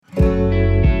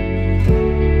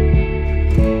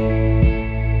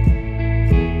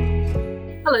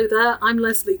Hello there, I'm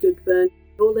Leslie Goodburn.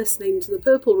 You're listening to the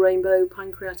Purple Rainbow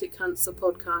Pancreatic Cancer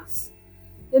Podcast.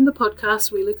 In the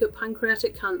podcast, we look at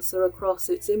pancreatic cancer across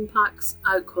its impacts,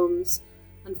 outcomes,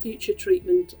 and future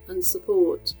treatment and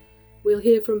support. We'll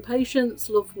hear from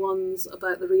patients, loved ones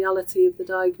about the reality of the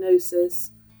diagnosis.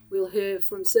 We'll hear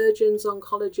from surgeons,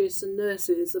 oncologists, and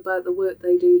nurses about the work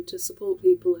they do to support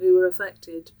people who are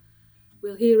affected.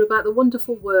 We'll hear about the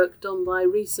wonderful work done by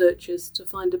researchers to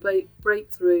find a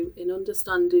breakthrough in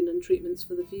understanding and treatments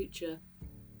for the future.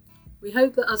 We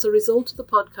hope that as a result of the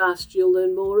podcast, you'll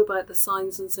learn more about the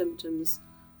signs and symptoms,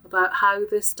 about how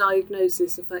this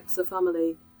diagnosis affects the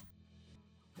family,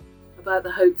 about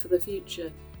the hope for the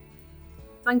future.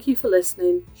 Thank you for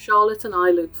listening. Charlotte and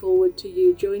I look forward to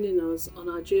you joining us on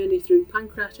our journey through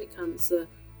pancreatic cancer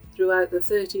throughout the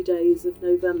 30 days of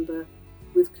November,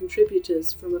 with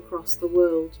contributors from across the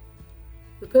world.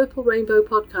 The Purple Rainbow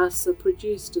podcasts are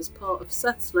produced as part of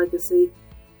Seth's legacy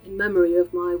in memory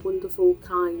of my wonderful,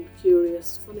 kind,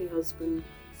 curious, funny husband,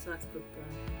 Seth Goodburn.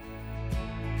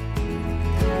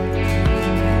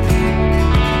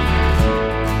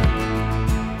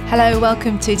 Hello,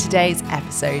 welcome to today's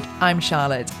episode. I'm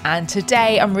Charlotte, and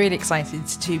today I'm really excited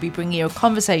to be bringing you a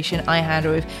conversation I had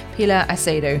with Pilar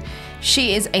Acedo.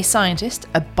 She is a scientist,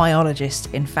 a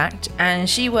biologist in fact, and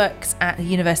she works at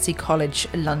University College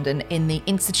London in the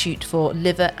Institute for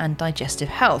Liver and Digestive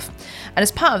Health. And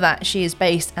as part of that, she is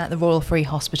based at the Royal Free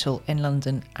Hospital in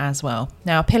London as well.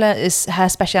 Now, her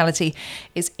speciality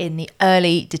is in the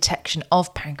early detection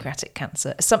of pancreatic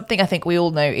cancer, something I think we all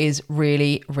know is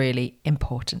really, really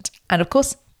important. And of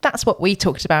course, that's what we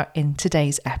talked about in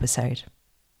today's episode.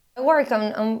 I work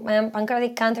on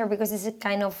pancreatic cancer because it's a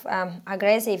kind of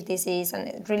aggressive disease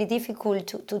and really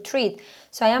difficult to treat.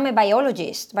 So I am a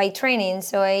biologist by training,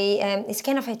 so it's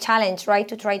kind of a challenge, right,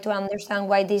 to try to understand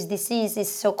why this disease is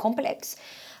so complex.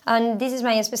 And this is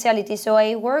my specialty. So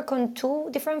I work on two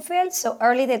different fields. So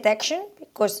early detection,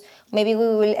 because maybe we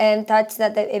will touch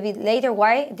that a bit later,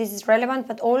 why this is relevant,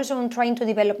 but also on trying to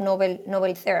develop novel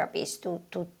therapies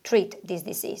to treat this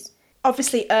disease.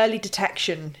 Obviously, early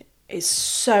detection is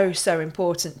so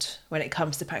important when it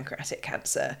comes to pancreatic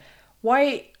cancer.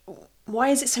 Why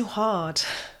is it so hard?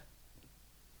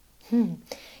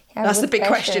 That's the big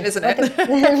question, isn't it?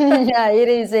 Yeah,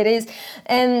 it is.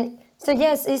 So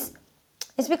yes,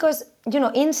 it's because,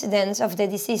 incidence of the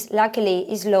disease luckily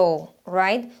is low,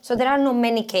 right? So there are not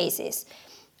many cases.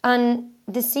 And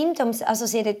the symptoms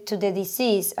associated to the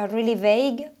disease are really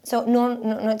vague, so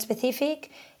not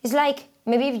specific. It's like,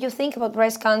 maybe if you think about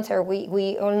breast cancer,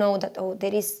 we all know that,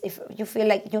 there is, if you feel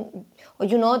like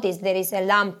you notice there is a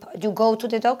lump, you go to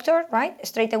the doctor, right,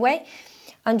 straight away,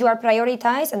 and you are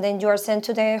prioritized, and then you are sent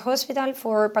to the hospital.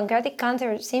 For pancreatic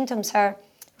cancer, symptoms are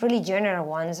really general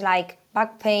ones, like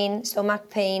back pain, stomach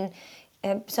pain,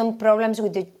 some problems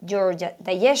with your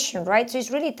digestion, right? So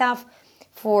it's really tough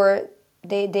for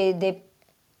the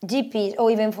GPs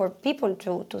or even for people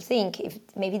to think if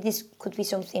maybe this could be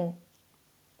something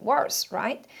worse,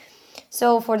 right?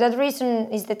 So for that reason,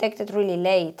 it's detected really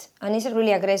late, and it's a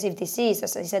really aggressive disease,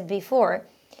 as I said before.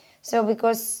 So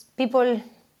because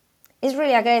it's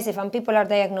really aggressive and people are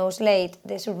diagnosed late,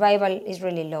 the survival is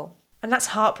really low. And that's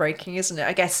heartbreaking, isn't it?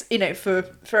 I guess,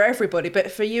 for everybody,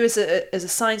 but for you as a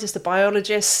scientist, a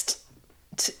biologist,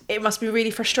 it must be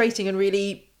really frustrating and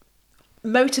really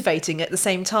motivating at the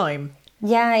same time.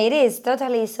 Yeah, it is,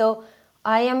 totally. So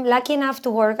I am lucky enough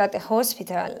to work at the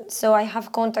hospital, so I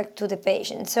have contact to the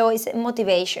patient. So it's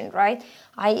motivation, right?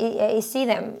 I see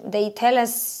them, they tell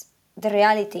us the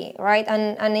reality, right?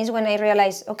 And it's when I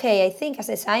realize, okay, I think as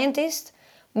a scientist,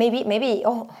 maybe,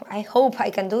 I hope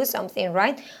I can do something,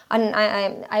 right? And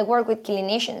I work with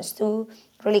clinicians to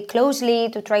really closely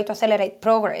to try to accelerate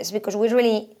progress, because we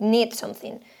really need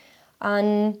something.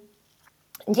 And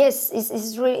yes,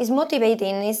 it's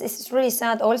motivating. It's really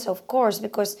sad also, of course,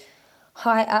 because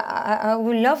I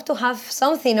would love to have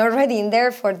something already in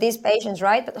there for these patients,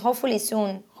 right? But hopefully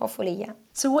soon, yeah.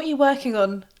 So what are you working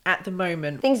on at the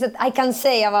moment? Things that I can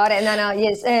say about it. No,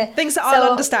 yes. Things that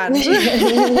I'll understand.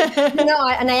 No,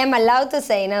 and I am allowed to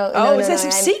say no. Is there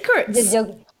some secrets?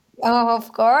 Oh,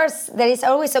 of course. There is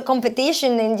always a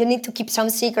competition, and you need to keep some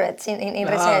secrets in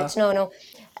research. No.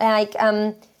 Like,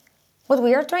 what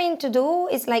we are trying to do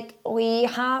is we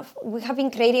have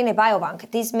been creating a biobank.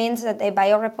 This means that a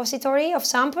biorepository of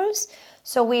samples.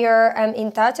 So we are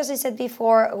in touch, as I said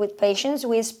before, with patients.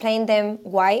 We explain them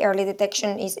why early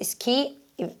detection is key,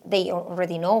 if they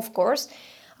already know, of course,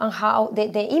 and how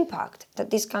the impact that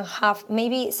this can have,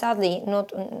 maybe sadly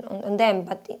not on them,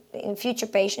 but in future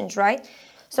patients, right?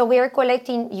 So we are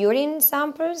collecting urine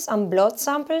samples and blood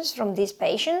samples from these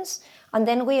patients, and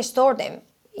then we store them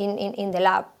in the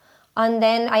lab. And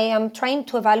then I am trying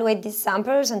to evaluate these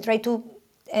samples and try to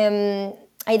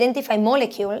identify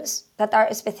molecules that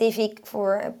are specific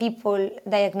for people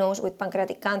diagnosed with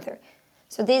pancreatic cancer.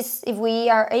 So this, if we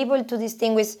are able to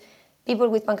distinguish people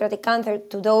with pancreatic cancer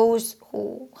to those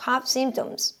who have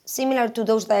symptoms similar to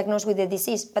those diagnosed with the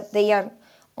disease, but they are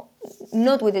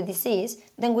not with the disease,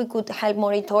 then we could help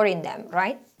monitoring them,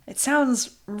 right? It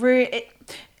sounds really...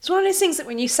 It's one of those things that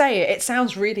when you say it, it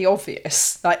sounds really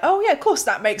obvious. Like, oh yeah, of course,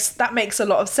 that makes a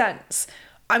lot of sense.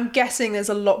 I'm guessing there's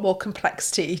a lot more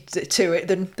complexity to it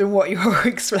than what you're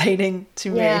explaining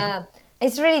to me. Yeah,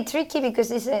 it's really tricky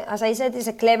because, as I said, it's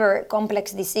a clever,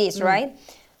 complex disease, right?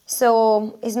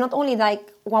 So it's not only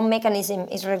like one mechanism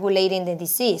is regulating the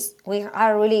disease. We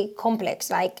are really complex,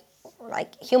 like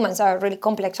humans are really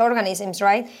complex organisms,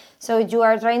 right? So you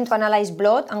are trying to analyze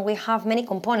blood, and we have many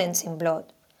components in blood.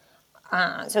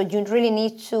 So you really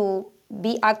need to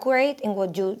be accurate in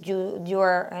what you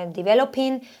are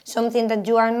developing, something that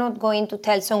you are not going to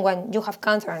tell someone you have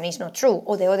cancer and it's not true,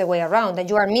 or the other way around, that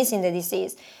you are missing the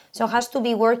disease. So it has to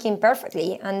be working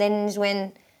perfectly, and then it's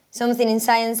when something in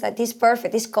science that is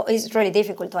perfect is really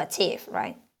difficult to achieve,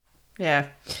 right? Yeah.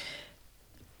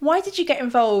 Why did you get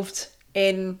involved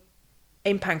in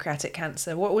pancreatic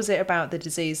cancer? What was it about the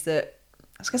disease that,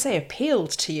 I was going to say,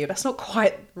 appealed to you? That's not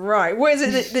quite right. What is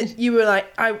it that you were like,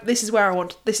 this is what I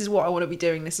want to be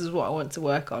doing, this is what I want to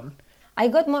work on? I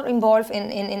got more involved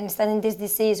in studying this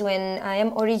disease when I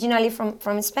am originally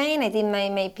from Spain. I did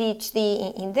my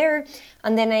PhD in there,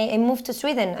 and then I moved to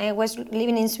Sweden. I was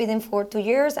living in Sweden for 2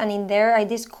 years, and in there I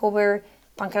discovered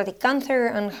pancreatic cancer,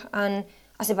 and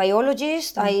as a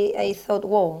biologist, I thought,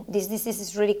 whoa, this disease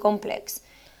is really complex.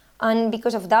 And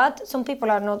because of that, some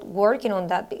people are not working on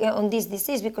this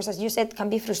disease because, as you said, it can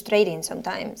be frustrating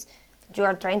sometimes. You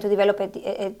are trying to develop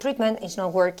a treatment, it's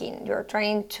not working. You are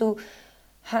trying to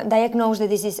diagnose the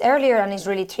disease earlier, and it's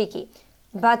really tricky.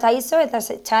 But I saw it as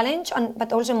a challenge,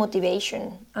 but also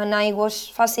motivation. And I was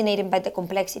fascinated by the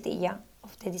complexity,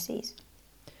 of the disease.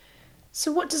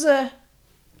 So what does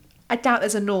I doubt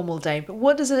there's a normal day, but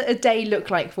what does a day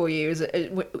look like for you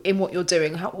in what you're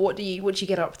doing? What do you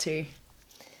get up to?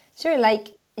 Sure, like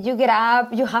you get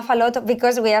up, you have a lot of,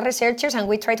 because we are researchers and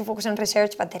we try to focus on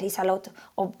research, but there is a lot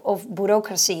of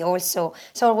bureaucracy also.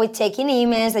 So we're taking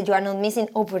emails that you are not missing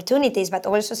opportunities, but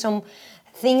also some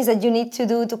things that you need to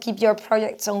do to keep your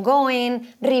projects ongoing,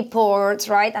 reports,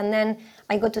 right? And then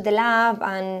I go to the lab,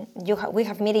 and we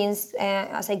have meetings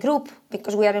as a group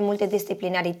because we are a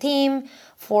multidisciplinary team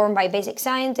formed by basic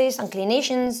scientists and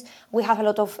clinicians. We have a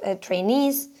lot of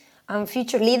trainees and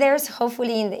future leaders,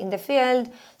 hopefully in the field.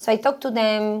 So I talk to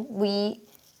them. We,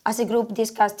 as a group,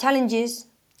 discuss challenges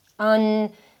and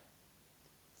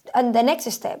the next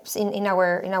steps in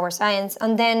our science.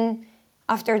 And then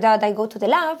after that, I go to the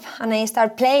lab and I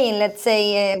start playing, let's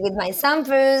say, with my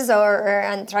samples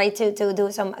and try to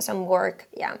do some work.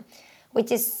 Yeah,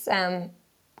 which is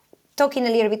talking a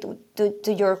little bit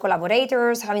to your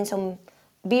collaborators, having some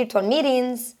virtual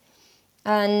meetings,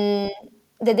 and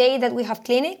the day that we have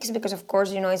clinics, because of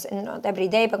course, it's not every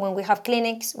day, but when we have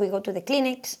clinics, we go to the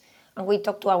clinics and we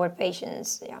talk to our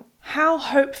patients. Yeah. How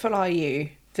hopeful are you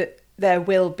that there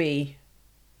will be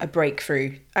a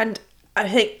breakthrough? And I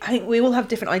think we all have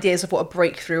different ideas of what a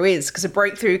breakthrough is, because a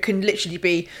breakthrough can literally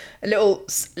be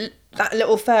that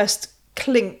little first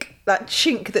clink, that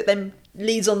chink that then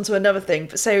leads on to another thing.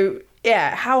 So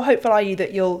yeah, how hopeful are you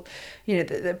that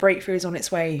the breakthrough is on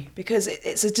its way? Because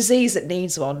it's a disease that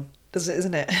needs one.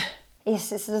 Isn't it?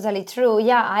 Yes, it's totally true.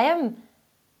 Yeah,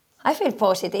 I feel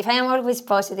positive. I am always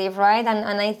positive, right?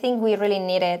 And I think we really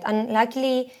need it. And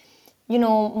luckily,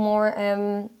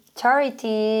 more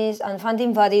charities and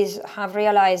funding bodies have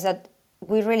realized that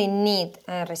we really need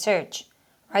research,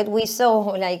 right? We saw,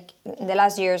 like, in the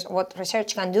last years what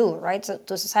research can do, right,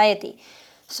 to society.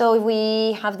 So if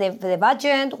we have the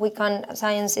budget,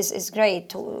 science is great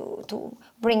to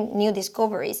bring new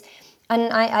discoveries.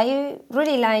 And I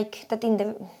really like that in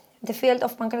the field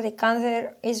of pancreatic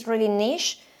cancer is really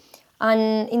niche.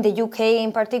 And in the UK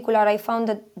in particular, I found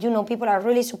that, people are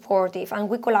really supportive and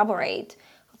we collaborate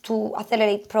to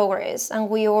accelerate progress and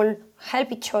we all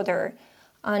help each other.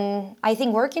 And I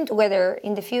think working together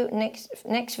in the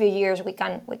next few years, we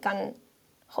can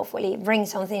hopefully bring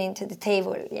something into the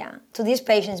table, to these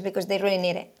patients because they really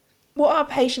need it. What are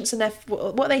patients and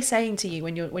what are they saying to you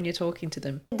when you're talking to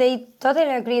them? They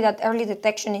totally agree that early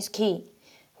detection is key,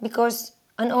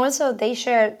 and also they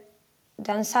share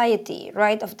the anxiety,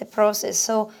 right, of the process.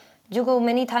 So you go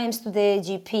many times to the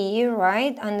GP,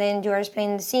 right, and then you are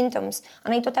explaining the symptoms.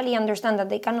 And I totally understand that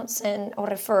they cannot send or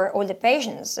refer all the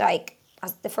patients, like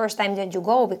as the first time that you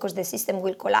go, because the system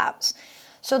will collapse.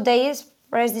 So they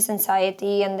express this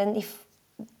anxiety, and then if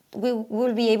we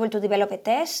will be able to develop a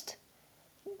test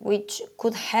which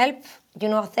could help,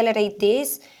 accelerate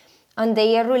this, and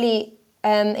they are really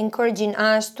encouraging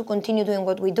us to continue doing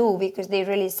what we do, because they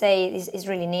really say it's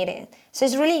really needed. So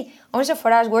it's really, also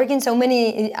for us, working so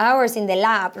many hours in the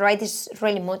lab, right, is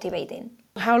really motivating.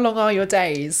 How long are your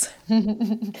days?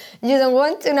 You don't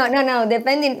want to? No,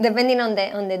 depending on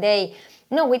the day.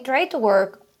 No, we try to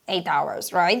work 8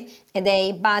 hours, right, a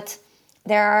day, but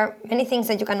there are many things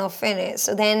that you cannot finish.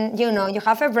 So then, you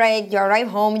have a break, you arrive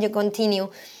home, you continue.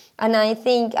 And I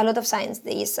think a lot of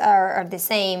scientists are the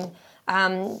same.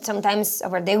 Sometimes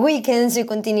over the weekends you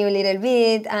continue a little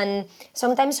bit, and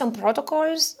sometimes some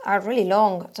protocols are really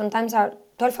long. Sometimes are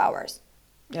 12 hours.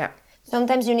 Yeah.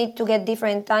 Sometimes you need to get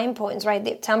different time points, right?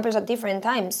 The samples at different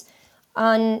times.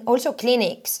 And also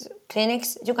clinics,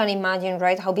 you can imagine,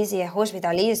 right, how busy a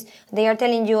hospital is. They are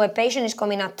telling you a patient is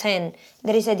coming at 10.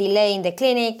 There is a delay in the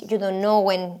clinic. You don't know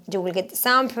when you will get the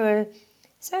sample.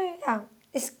 So, yeah,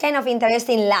 it's kind of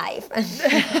interesting life.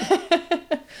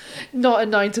 Not a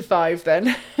 9 to 5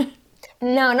 then.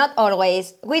 No, not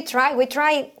always. We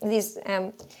try this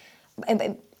a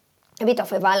bit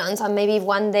of a balance, and maybe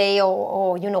one day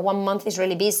or 1 month is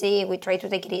really busy, we try to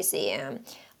take it easy.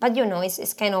 But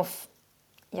it's kind of,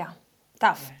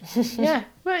 tough. Yeah,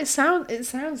 well, it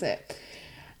sounds it.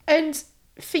 And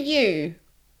for you,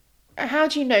 how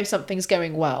do you know something's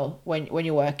going well when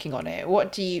you're working on it?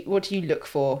 What do you look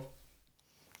for?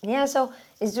 Yeah, so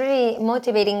it's really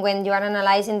motivating when you are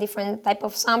analyzing different type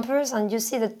of samples and you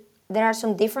see that there are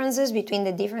some differences between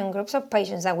the different groups of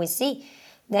patients that we see.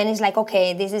 Then it's like,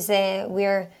 okay, this is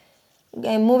we're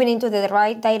moving into the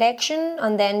right direction,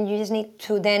 and then you just need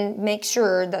to then make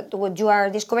sure that what you are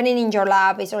discovering in your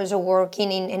lab is also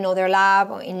working in another lab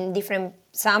or in different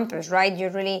samples, right? You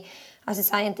really, as a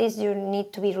scientist, you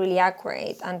need to be really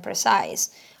accurate and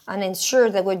precise and ensure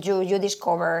that what you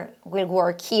discover will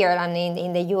work here and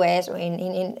in the US or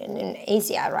in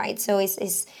Asia, right? So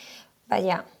but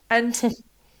yeah. And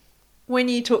when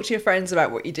you talk to your friends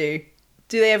about what you do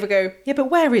they ever go, yeah, but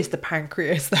where is the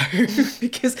pancreas though?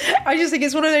 Because I just think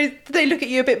it's one of those, they look at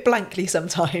you a bit blankly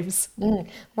sometimes.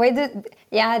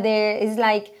 There is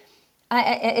like,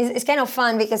 it's kind of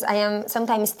fun because I am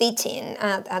sometimes teaching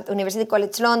at University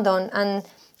College London, and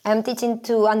I'm teaching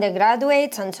to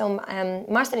undergraduates and some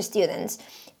master students.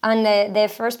 And the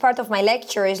first part of my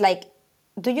lecture is like,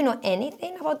 do you know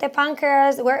anything about the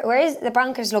pancreas? Where is the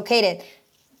pancreas located?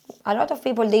 A lot of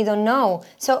people, they don't know.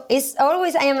 So it's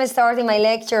always, I am starting my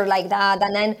lecture like that,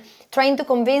 and then trying to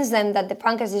convince them that the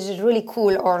pancreas is a really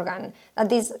cool organ,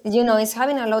 that is, it's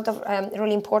having a lot of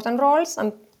really important roles,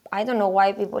 and I don't know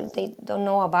why people, they don't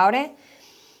know about it.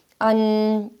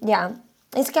 And yeah,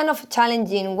 it's kind of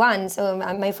challenging one. So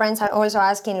my friends are also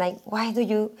asking like, why do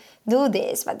you do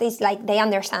this? But it's like, they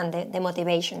understand the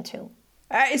motivation too.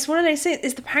 It's one of those things,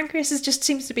 is the pancreas just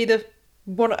seems to be the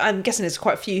one, I'm guessing there's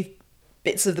quite a few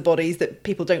bits of the bodies that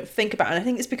people don't think about, and I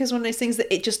think it's because one of those things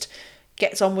that it just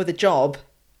gets on with the job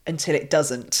until it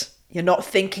doesn't. You're not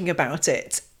thinking about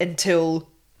it until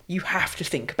you have to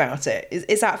think about it.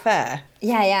 Is that fair?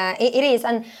 Yeah, it is.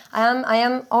 And I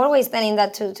am always telling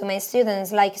that to my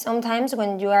students. Like sometimes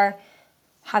when you are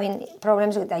having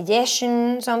problems with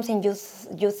digestion, something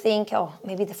you think, oh,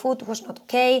 maybe the food was not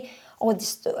okay, or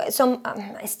some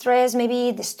stress,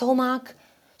 maybe the stomach.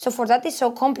 So for that, it's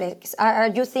so complex. Are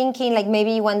you thinking like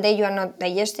maybe one day you are not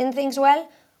digesting things well?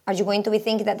 Are you going to be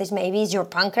thinking that this maybe is your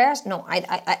pancreas? No,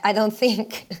 I don't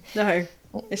think. No,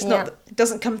 it's not. It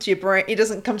doesn't come to your brain. It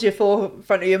doesn't come to your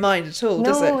forefront of your mind at all,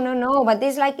 does it? No. But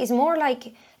it's more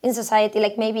like in society,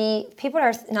 like maybe people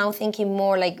are now thinking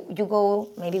more like you go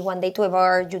maybe one day to a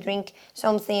bar, you drink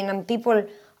something, and people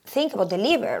think about the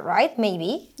liver, right?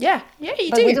 Maybe. Yeah, you do.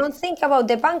 But we don't think about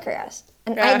the pancreas.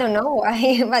 And I don't know,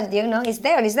 but it's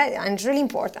there, and it's really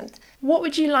important. What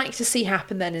would you like to see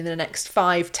happen then in the next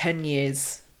 5-10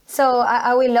 years? So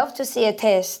I would love to see a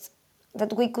test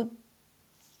that we could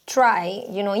try,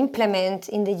 implement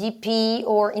in the GP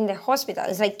or in the hospital.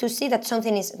 It's like to see that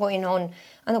something is going on,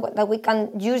 and that we can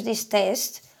use this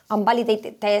test and validate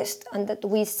the test, and that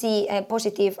we see a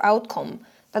positive outcome.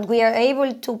 That we are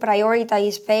able to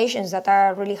prioritize patients that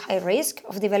are really high risk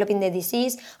of developing the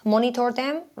disease, monitor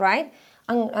them, right?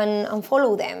 And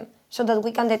follow them so that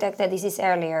we can detect the disease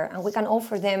earlier and we can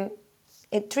offer them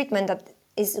a treatment that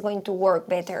is going to work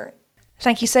better.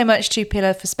 Thank you so much to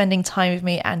Pilar for spending time with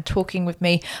me and talking with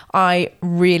me. I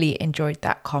really enjoyed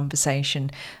that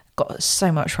conversation. Got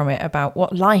so much from it about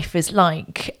what life is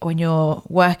like when you're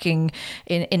working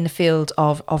in the field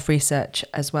of research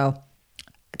as well.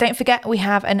 Don't forget, we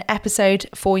have an episode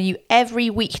for you every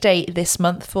weekday this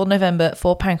month for November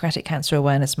for Pancreatic Cancer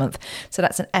Awareness Month. So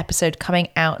that's an episode coming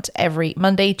out every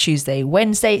Monday, Tuesday,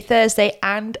 Wednesday, Thursday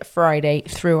and Friday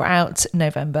throughout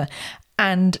November.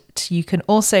 And you can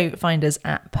also find us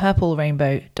at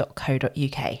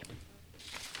purplerainbow.co.uk.